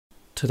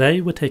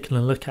Today we're taking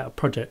a look at a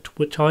project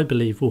which I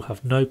believe will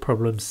have no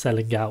problems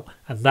selling out,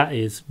 and that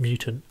is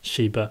Mutant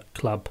Shiba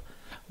Club.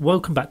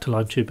 Welcome back to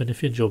LimeTube, and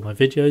if you enjoy my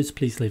videos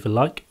please leave a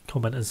like,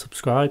 comment and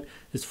subscribe.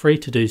 It's free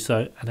to do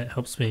so and it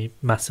helps me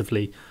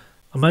massively.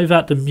 I'm over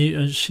at the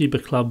Mutant Shiba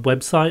Club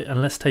website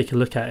and let's take a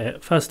look at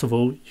it. First of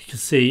all, you can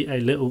see a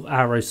little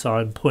arrow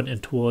sign pointing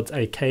towards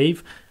a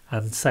cave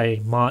and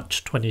saying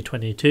March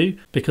 2022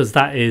 because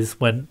that is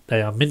when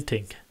they are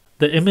minting.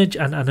 The image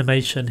and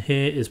animation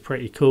here is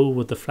pretty cool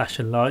with the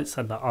flashing lights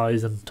and the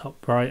eyes in the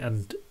top right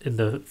and in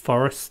the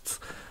forests,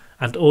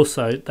 and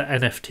also the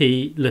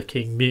NFT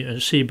looking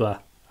Mutant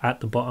Shiba at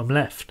the bottom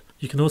left.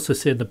 You can also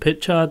see in the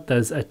picture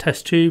there's a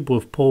test tube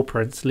with paw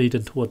prints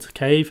leading towards a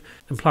cave,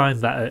 implying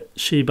that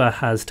Shiba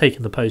has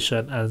taken the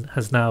potion and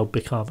has now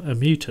become a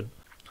mutant.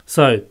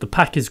 So the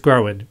pack is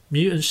growing.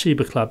 Mutant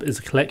Shiba Club is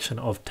a collection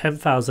of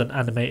 10,000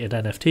 animated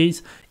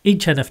NFTs.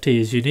 Each NFT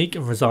is unique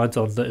and resides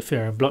on the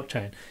Ethereum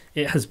blockchain.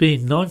 It has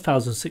been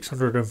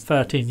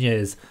 9,613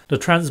 years. The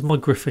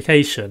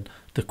transmogrification,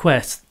 the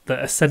quest,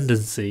 the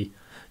ascendancy.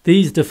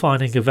 These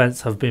defining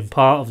events have been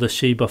part of the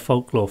Shiba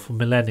folklore for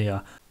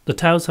millennia. The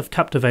tales have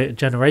captivated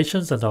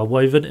generations and are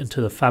woven into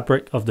the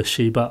fabric of the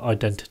Shiba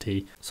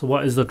identity. So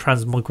what is the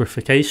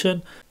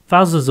transmogrification?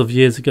 Thousands of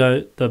years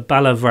ago, the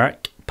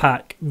Balavrak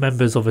pack,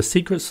 members of a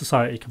secret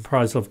society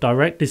comprised of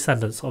direct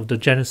descendants of the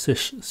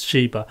Genesis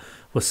Shiba,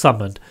 were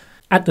summoned.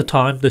 At the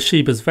time, the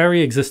Shiba's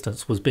very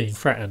existence was being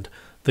threatened.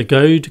 The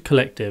Gode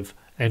collective,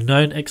 a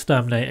known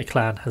exterminator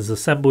clan, has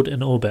assembled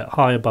in orbit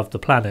high above the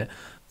planet.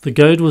 The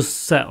Gode was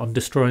set on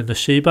destroying the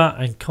Shiba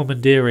and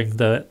commandeering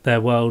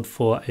their world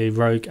for a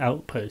rogue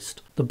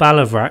outpost. The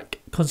Balavrak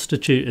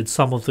constituted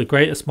some of the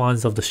greatest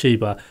minds of the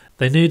Shiba.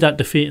 They knew that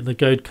defeating the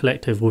Gode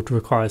collective would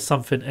require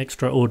something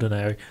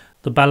extraordinary.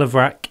 The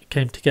Balavrak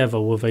came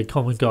together with a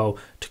common goal: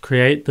 to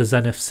create the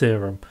Zenith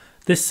Serum.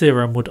 This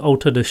serum would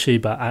alter the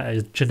Shiba at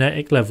a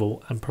genetic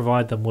level and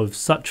provide them with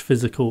such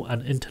physical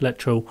and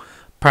intellectual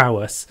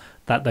prowess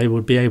that they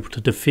would be able to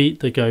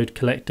defeat the Gode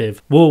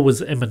collective. War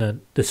was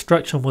imminent,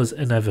 destruction was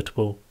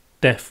inevitable,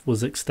 death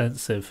was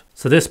extensive.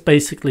 So this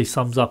basically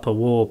sums up a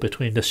war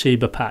between the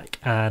Shiba pack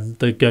and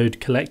the Gode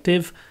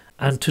collective.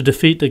 And to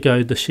defeat the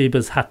Gode, the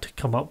Shibas had to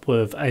come up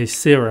with a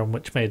serum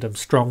which made them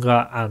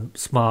stronger and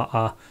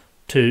smarter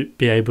to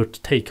be able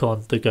to take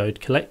on the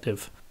Gode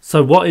collective.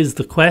 So what is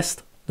the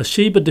quest? The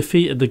Shiba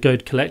defeated the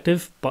Gode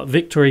collective, but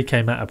victory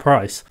came at a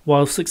price.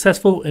 While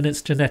successful in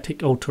its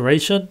genetic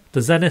alteration,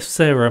 the Zenith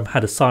Serum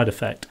had a side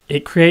effect.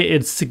 It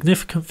created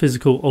significant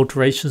physical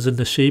alterations in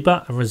the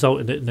Shiba and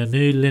resulted in a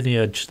new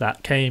lineage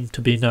that came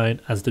to be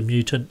known as the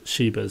Mutant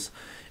Shibas.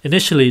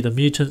 Initially, the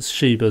Mutant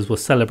Shibas were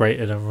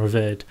celebrated and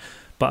revered,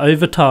 but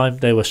over time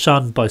they were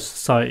shunned by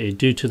society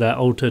due to their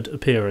altered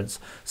appearance.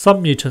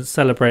 Some mutants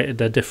celebrated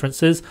their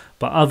differences,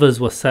 but others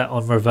were set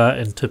on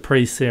reverting to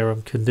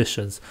pre-serum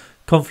conditions.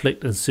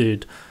 Conflict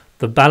ensued.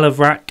 The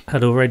Balavrak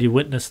had already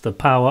witnessed the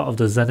power of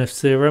the Zenith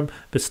Serum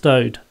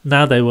bestowed.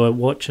 Now they were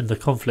watching the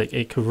conflict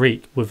it could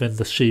wreak within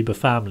the Shiba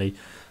family.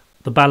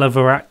 The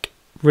Balavrak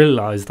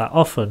realised that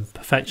often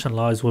perfection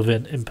lies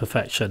within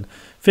imperfection.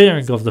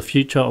 Fearing of the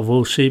future of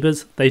all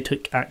Shibas, they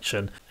took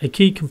action. A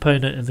key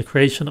component in the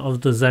creation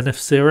of the Zenith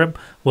Serum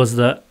was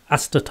the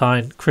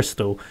Astatine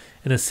crystal.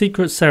 In a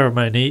secret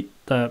ceremony,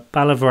 the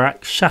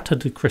Balavrak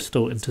shattered the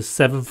crystal into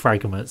 7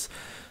 fragments.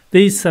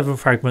 These 7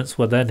 fragments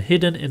were then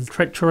hidden in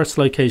treacherous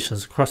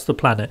locations across the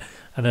planet,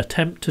 an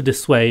attempt to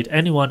dissuade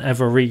anyone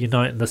ever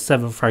reuniting the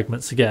 7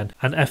 fragments again,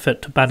 an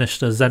effort to banish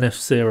the Zenith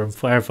Serum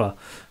forever.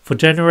 For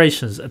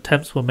generations,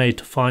 attempts were made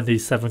to find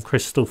these 7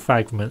 crystal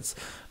fragments.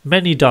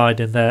 Many died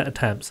in their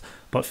attempts,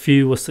 but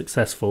few were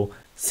successful.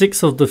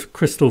 6 of the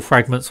crystal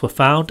fragments were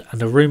found,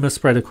 and a rumour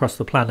spread across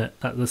the planet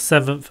that the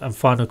 7th and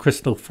final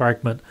crystal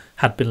fragment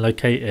had been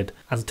located.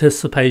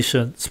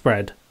 Anticipation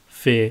spread.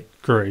 Fear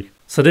grew.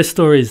 So this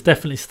story is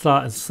definitely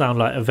starting to sound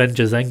like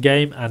Avengers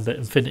Endgame and the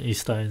Infinity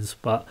Stones,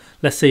 but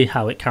let's see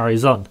how it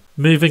carries on.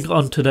 Moving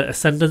on to the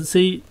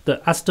Ascendancy,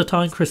 the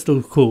Astatine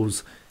crystal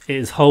calls. It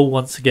is whole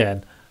once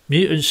again.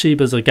 Mutant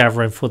Shibas are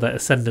gathering for their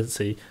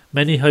Ascendancy.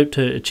 Many hope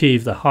to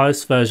achieve the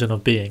highest version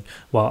of being,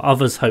 while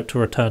others hope to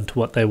return to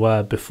what they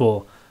were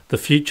before. The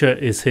future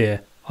is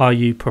here. Are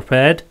you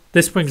prepared?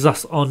 This brings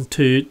us on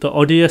to the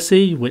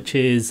Odyssey, which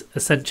is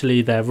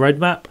essentially their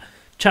roadmap.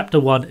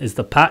 Chapter 1 is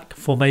the pack,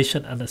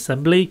 formation and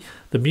assembly.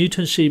 The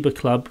Mutant Shiba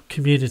Club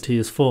community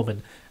is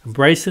forming,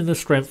 embracing the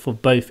strength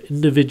of both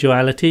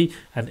individuality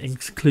and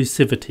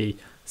inclusivity,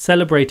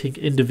 celebrating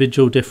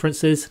individual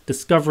differences,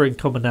 discovering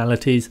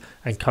commonalities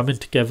and coming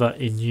together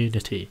in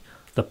unity.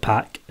 The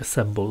pack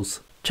assembles.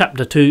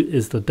 Chapter 2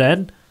 is the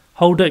den,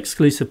 holder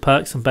exclusive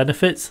perks and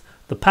benefits.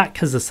 The pack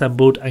has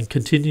assembled and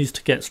continues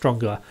to get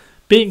stronger.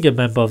 Being a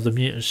member of the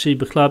Mutant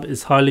Shiba Club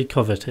is highly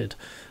coveted.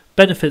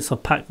 Benefits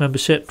of pack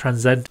membership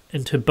transcend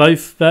into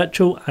both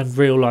virtual and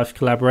real-life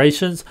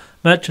collaborations,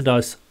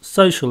 merchandise,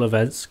 social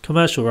events,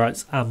 commercial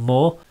rights and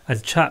more.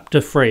 And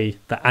Chapter 3,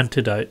 the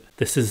antidote.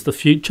 This is the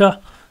future.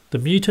 The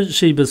Mutant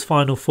Shiba's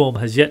final form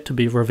has yet to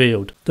be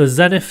revealed. The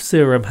Zenith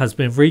Serum has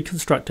been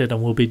reconstructed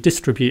and will be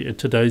distributed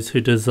to those who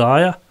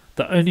desire.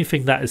 The only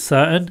thing that is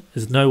certain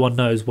is no one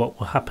knows what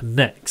will happen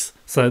next.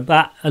 So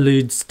that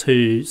alludes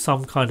to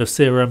some kind of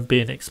serum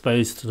being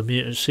exposed to the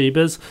mutant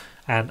Shibas,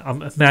 and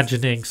I'm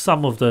imagining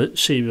some of the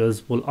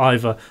Shibas will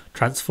either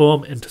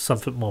transform into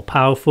something more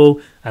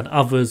powerful and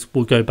others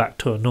will go back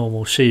to a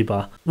normal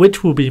Shiba.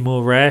 Which will be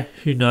more rare,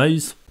 who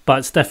knows, but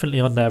it's definitely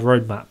on their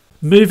roadmap.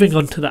 Moving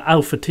on to the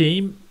alpha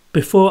team.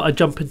 Before I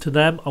jump into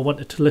them, I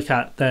wanted to look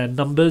at their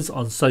numbers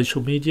on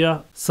social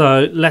media.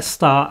 So let's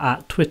start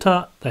at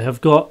Twitter. They have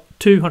got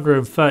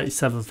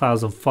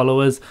 237,000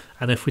 followers,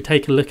 and if we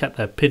take a look at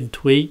their pinned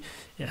tweet,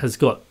 it has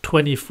got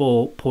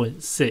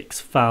 24.6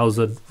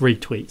 thousand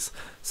retweets.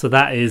 So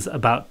that is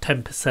about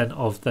 10%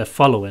 of their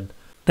following.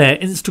 Their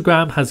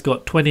Instagram has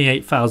got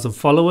 28,000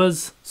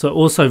 followers, so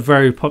also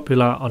very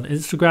popular on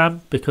Instagram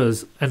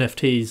because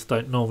NFTs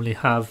don't normally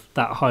have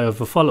that high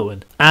of a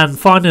following. And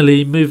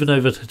finally, moving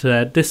over to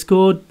their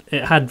Discord,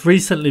 it had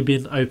recently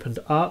been opened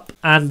up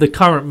and the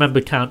current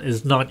member count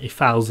is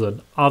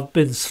 90,000. I've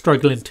been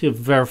struggling to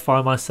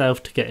verify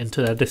myself to get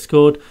into their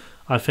Discord.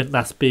 I think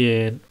that's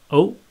being,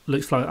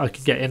 looks like I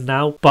can get in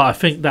now, but I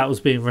think that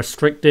was being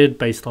restricted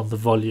based on the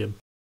volume.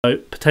 So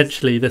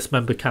potentially this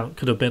member count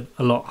could have been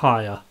a lot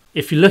higher.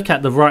 If you look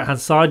at the right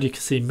hand side, you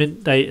can see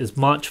mint date is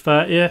March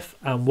 30th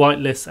and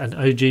whitelist and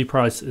OG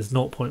price is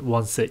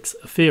 0.16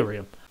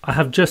 Ethereum. I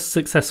have just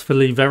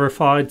successfully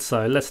verified,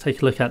 so let's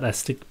take a look at their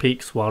sneak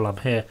peeks while I'm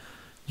here.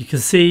 You can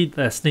see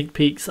their sneak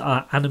peeks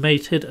are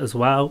animated as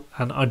well,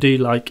 and I do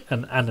like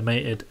an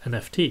animated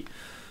NFT.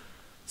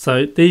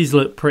 So these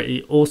look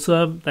pretty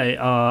awesome. They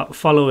are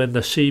following the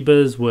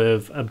Shibas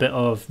with a bit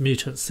of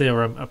mutant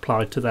serum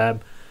applied to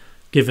them,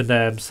 giving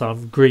them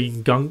some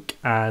green gunk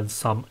and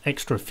some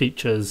extra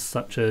features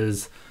such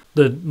as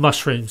the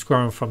mushrooms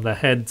growing from their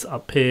heads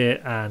up here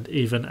and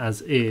even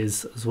as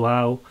ears as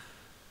well.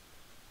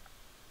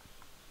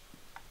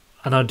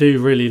 And I do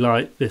really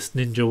like this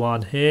ninja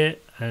one here,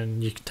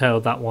 and you can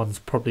tell that one's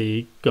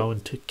probably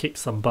going to kick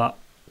some butt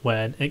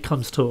when it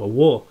comes to a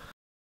war.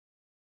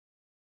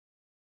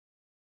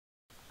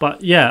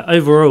 But yeah,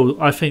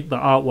 overall I think the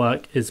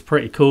artwork is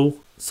pretty cool.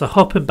 So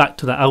hopping back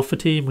to the alpha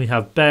team, we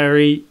have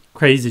Berry,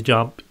 Crazy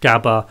Jump,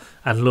 Gabba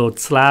and Lord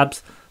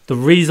Slabs. The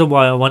reason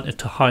why I wanted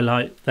to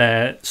highlight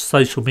their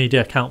social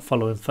media account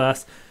following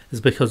first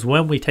is because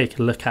when we take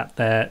a look at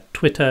their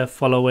Twitter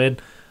following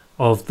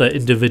of the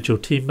individual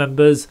team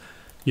members,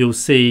 you'll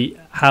see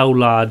how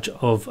large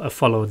of a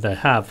following they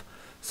have.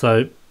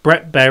 So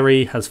Brett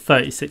Berry has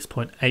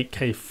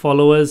 36.8k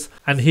followers,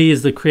 and he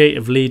is the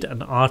creative lead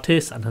and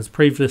artist and has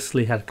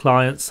previously had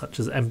clients such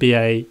as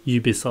NBA,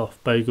 Ubisoft,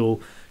 Bogle,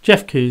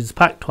 Jeff Koons,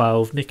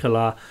 Pac-12,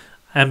 Nicola,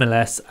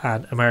 MLS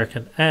and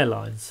American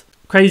Airlines.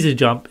 Crazy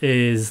Jump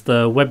is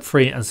the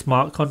Web3 and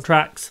smart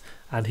contracts,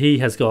 and he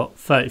has got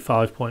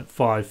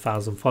 35.5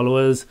 thousand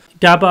followers.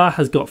 Gabba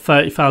has got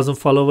 30,000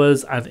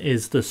 followers and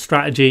is the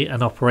strategy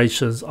and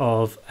operations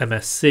of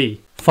MSC.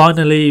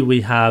 Finally,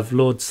 we have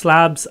Lord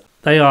Slabs.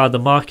 They are the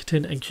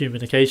marketing and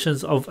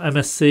communications of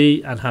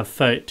MSC and have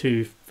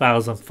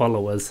 32,000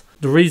 followers.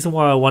 The reason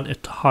why I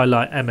wanted to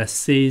highlight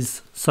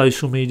MSC's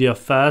social media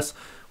first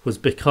was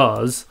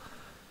because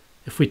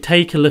if we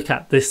take a look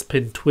at this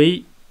pinned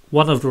tweet,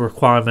 one of the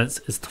requirements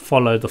is to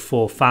follow the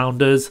 4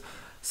 founders.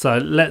 So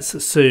let's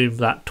assume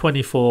that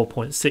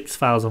 24.6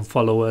 thousand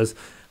followers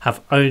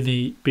have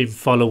only been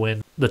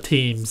following the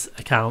team's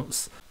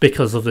accounts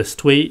because of this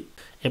tweet.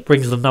 It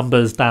brings the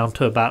numbers down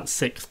to about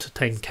 6 to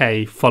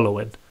 10k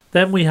following.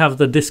 Then we have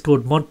the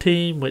Discord mod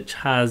team, which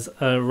has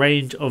a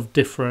range of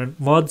different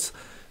mods.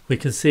 We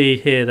can see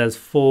here there's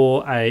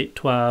 4, 8,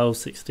 12,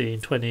 16,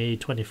 20,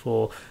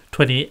 24,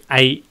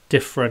 28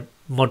 different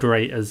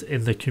moderators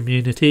in the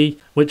community,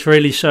 which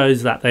really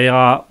shows that they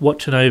are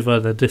watching over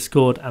the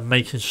Discord and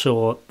making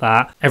sure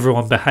that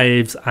everyone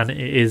behaves and it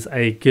is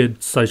a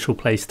good social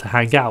place to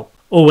hang out.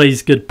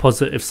 Always good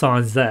positive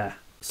signs there.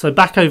 So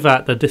back over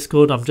at the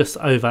Discord, I'm just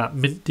over at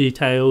mint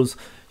details.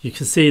 You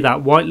can see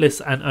that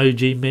whitelist and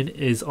OG mint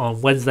is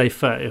on Wednesday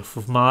 30th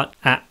of March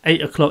at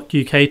 8 o'clock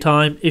UK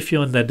time. If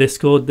you're on their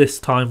Discord, this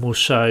time will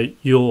show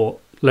your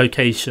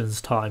locations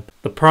time.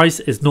 The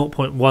price is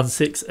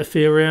 0.16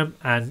 Ethereum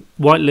and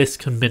whitelist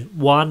can mint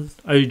 1,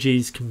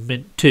 OGs can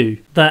mint 2.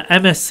 The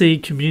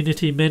MSC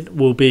community mint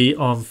will be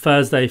on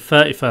Thursday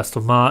 31st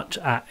of March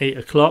at 8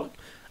 o'clock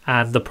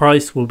and the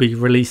price will be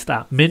released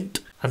at mint,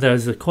 and there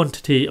is a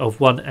quantity of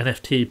 1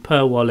 NFT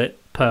per wallet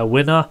per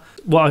winner.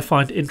 What I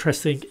find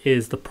interesting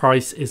is the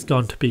price is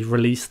going to be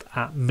released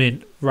at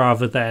mint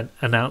rather than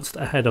announced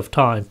ahead of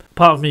time.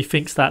 Part of me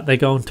thinks that they're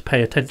going to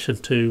pay attention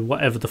to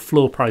whatever the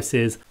floor price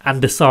is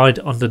and decide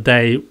on the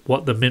day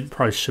what the mint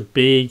price should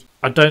be.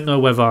 I don't know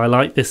whether I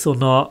like this or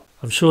not.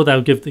 I'm sure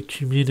they'll give the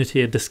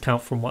community a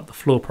discount from what the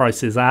floor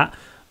price is at,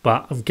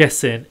 but I'm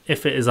guessing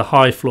if it is a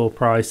high floor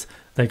price,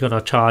 they're going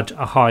to charge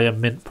a higher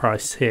mint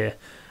price here.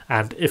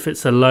 And if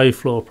it's a low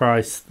floor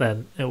price,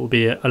 then it will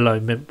be a low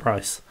mint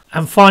price.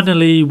 And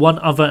finally, one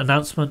other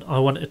announcement I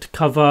wanted to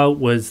cover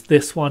was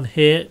this one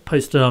here,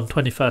 posted on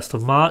 21st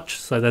of March.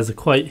 So there's a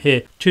quote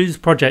here: choose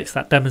projects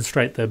that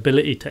demonstrate the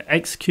ability to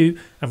execute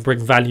and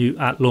bring value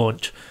at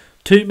launch.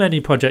 Too many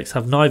projects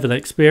have neither the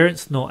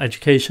experience nor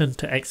education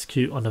to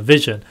execute on a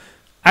vision.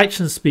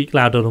 Actions speak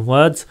louder than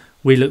words.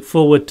 We look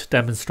forward to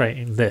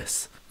demonstrating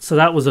this. So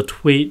that was a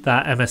tweet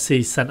that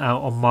MSC sent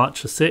out on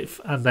March the 6th,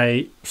 and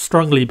they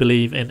strongly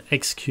believe in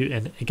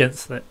executing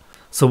against it.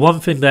 So one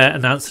thing they're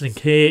announcing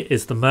here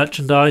is the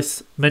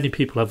merchandise. Many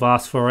people have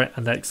asked for it,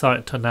 and they're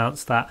excited to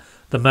announce that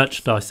the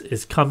merchandise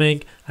is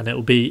coming and it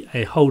will be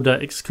a holder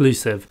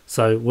exclusive.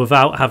 So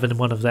without having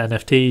one of the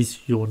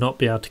NFTs, you will not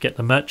be able to get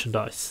the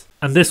merchandise.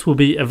 And this will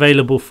be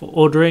available for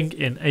ordering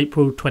in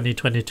April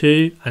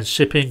 2022, and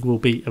shipping will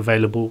be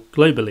available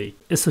globally.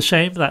 It's a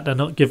shame that they're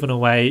not giving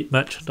away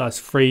merchandise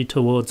free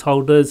towards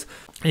holders.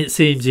 It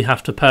seems you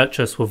have to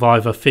purchase with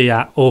either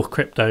fiat or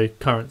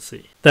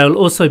cryptocurrency. There will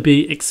also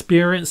be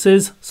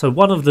experiences. So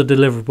one of the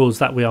deliverables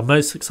that we are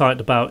most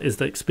excited about is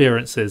the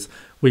experiences.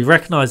 We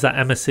recognise that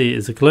MSC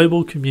is a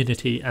global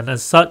community, and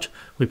as such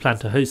we plan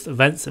to host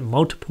events in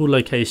multiple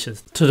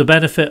locations to the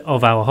benefit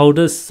of our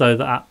holders so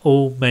that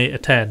all may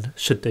attend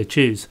should they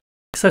choose.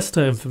 Access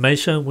to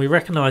information. We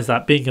recognise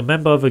that being a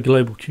member of a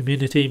global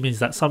community means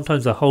that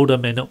sometimes a holder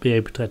may not be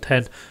able to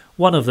attend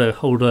one of the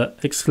holder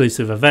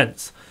exclusive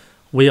events.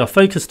 We are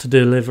focused to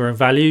delivering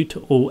value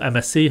to all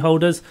MSC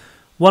holders.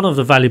 One of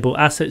the valuable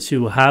assets you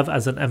will have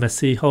as an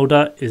MSC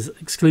holder is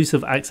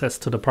exclusive access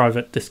to the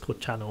private Discord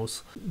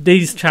channels.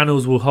 These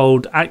channels will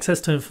hold access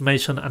to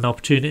information and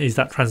opportunities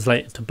that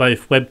translate into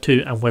both Web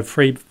 2 and Web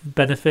 3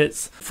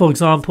 benefits. For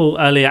example,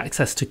 early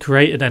access to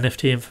created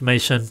NFT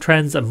information,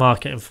 trends and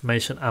market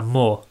information, and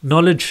more.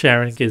 Knowledge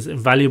sharing is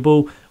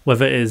invaluable,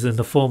 whether it is in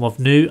the form of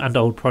new and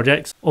old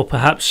projects or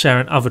perhaps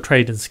sharing other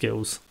trading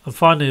skills. And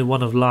finally,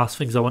 one of the last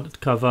things I wanted to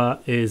cover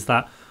is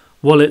that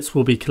wallets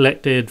will be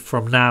collected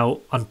from now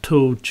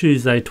until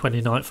Tuesday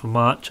 29th of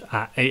March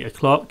at 8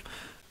 o'clock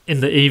in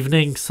the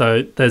evening,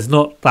 so there's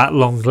not that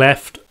long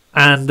left,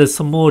 and there's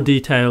some more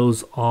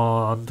details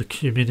on the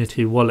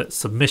community wallet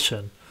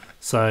submission,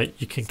 so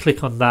you can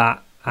click on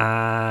that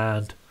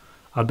and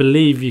I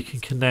believe you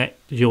can connect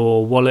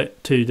your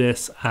wallet to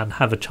this and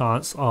have a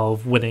chance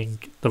of winning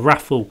the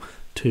raffle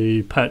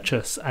to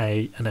purchase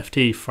a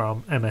NFT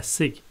from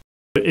MSC.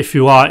 If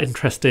you are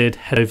interested,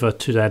 head over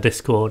to their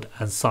Discord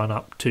and sign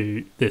up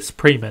to this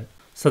pre-mint.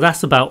 So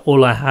that's about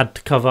all I had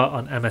to cover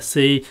on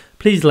MSC.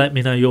 Please let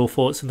me know your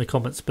thoughts in the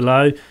comments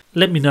below.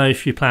 Let me know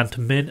if you plan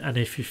to mint and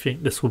if you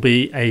think this will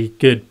be a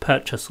good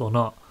purchase or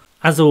not.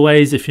 As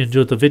always, if you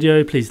enjoyed the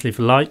video, please leave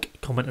a like,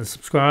 comment and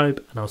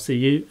subscribe, and I'll see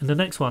you in the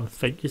next one.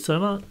 Thank you so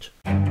much.